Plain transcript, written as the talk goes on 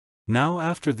Now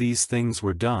after these things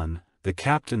were done, the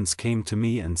captains came to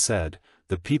me and said,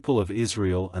 The people of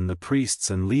Israel and the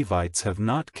priests and Levites have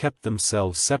not kept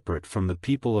themselves separate from the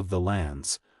people of the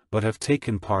lands, but have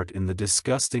taken part in the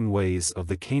disgusting ways of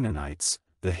the Canaanites,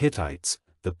 the Hittites,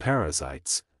 the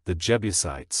Perizzites, the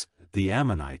Jebusites, the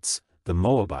Ammonites, the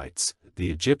Moabites,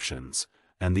 the Egyptians,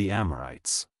 and the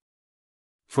Amorites.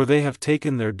 For they have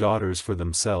taken their daughters for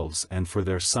themselves and for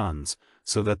their sons,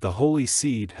 so that the holy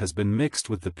seed has been mixed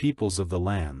with the peoples of the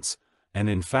lands, and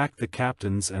in fact the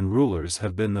captains and rulers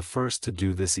have been the first to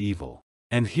do this evil.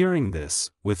 And hearing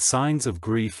this, with signs of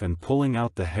grief and pulling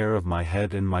out the hair of my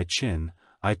head and my chin,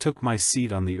 I took my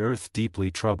seat on the earth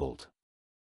deeply troubled.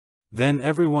 Then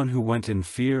everyone who went in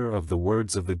fear of the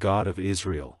words of the God of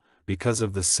Israel, because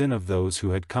of the sin of those who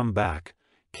had come back,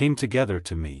 came together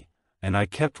to me, and I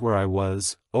kept where I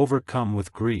was, overcome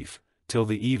with grief, till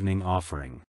the evening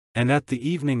offering. And at the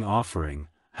evening offering,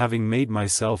 having made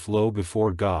myself low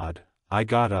before God, I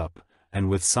got up, and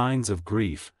with signs of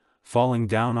grief, falling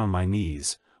down on my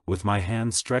knees, with my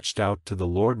hand stretched out to the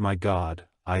Lord my God,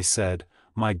 I said,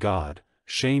 My God,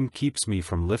 shame keeps me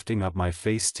from lifting up my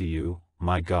face to you,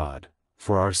 my God,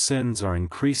 for our sins are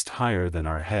increased higher than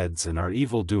our heads and our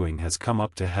evil-doing has come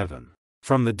up to heaven.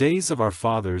 From the days of our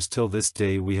fathers till this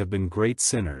day we have been great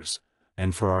sinners,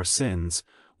 and for our sins,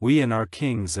 we and our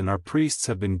kings and our priests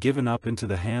have been given up into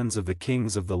the hands of the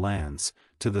kings of the lands,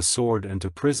 to the sword and to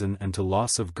prison and to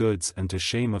loss of goods and to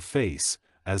shame of face,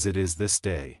 as it is this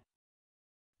day.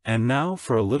 And now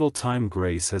for a little time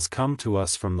grace has come to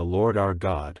us from the Lord our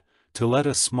God, to let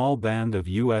a small band of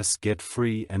us get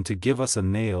free and to give us a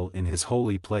nail in his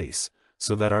holy place,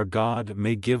 so that our God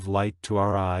may give light to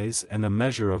our eyes and a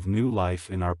measure of new life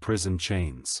in our prison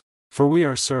chains. For we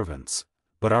are servants,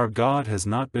 but our God has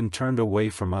not been turned away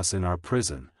from us in our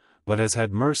prison, but has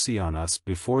had mercy on us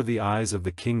before the eyes of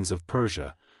the kings of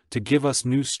Persia, to give us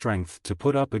new strength to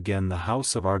put up again the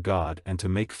house of our God and to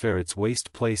make fair its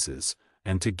waste places,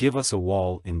 and to give us a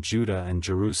wall in Judah and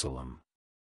Jerusalem.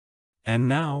 And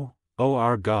now, O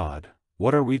our God,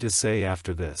 what are we to say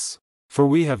after this? For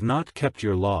we have not kept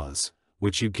your laws,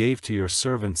 which you gave to your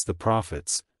servants the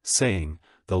prophets, saying,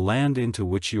 The land into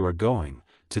which you are going,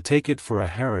 to take it for a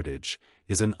heritage,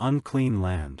 is an unclean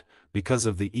land, because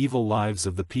of the evil lives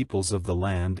of the peoples of the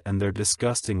land and their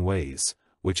disgusting ways,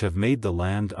 which have made the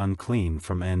land unclean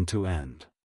from end to end.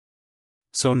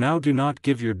 So now do not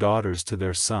give your daughters to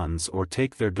their sons or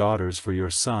take their daughters for your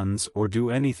sons or do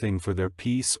anything for their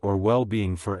peace or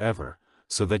well-being forever,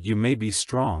 so that you may be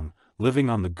strong, living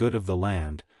on the good of the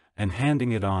land, and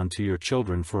handing it on to your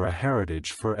children for a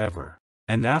heritage forever.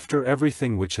 And after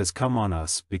everything which has come on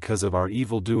us because of our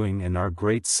evil-doing and our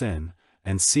great sin,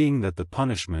 and seeing that the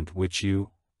punishment which you,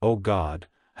 O God,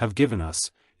 have given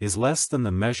us, is less than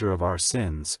the measure of our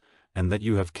sins, and that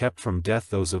you have kept from death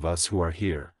those of us who are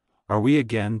here, are we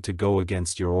again to go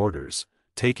against your orders,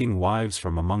 taking wives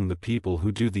from among the people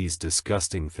who do these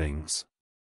disgusting things?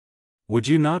 Would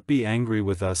you not be angry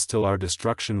with us till our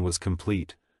destruction was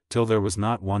complete, till there was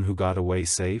not one who got away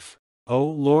safe? O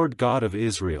Lord God of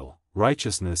Israel,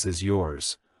 righteousness is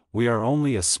yours, we are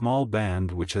only a small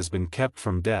band which has been kept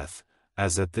from death,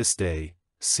 as at this day,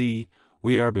 see,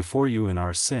 we are before you in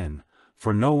our sin,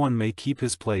 for no one may keep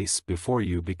his place before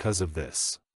you because of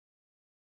this.